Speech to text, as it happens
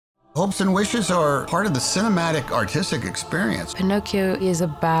Hopes and wishes are part of the cinematic artistic experience. Pinocchio is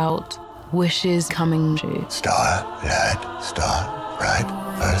about wishes coming true. Star, red, star, right,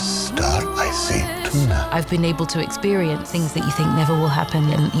 first star I see tonight. I've been able to experience things that you think never will happen,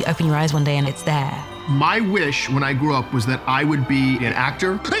 and you open your eyes one day and it's there. My wish when I grew up was that I would be an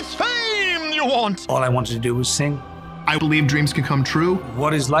actor. It's fame you want! All I wanted to do was sing. I believe dreams can come true.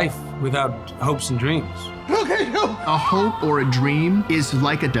 What is life without hopes and dreams? Look at you! A hope or a dream is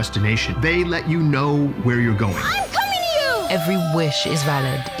like a destination. They let you know where you're going. I'm coming to you! Every wish is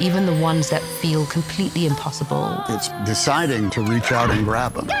valid, even the ones that feel completely impossible. It's deciding to reach out and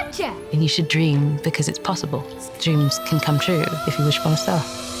grab them. Gotcha! And you should dream because it's possible. Dreams can come true if you wish upon a star.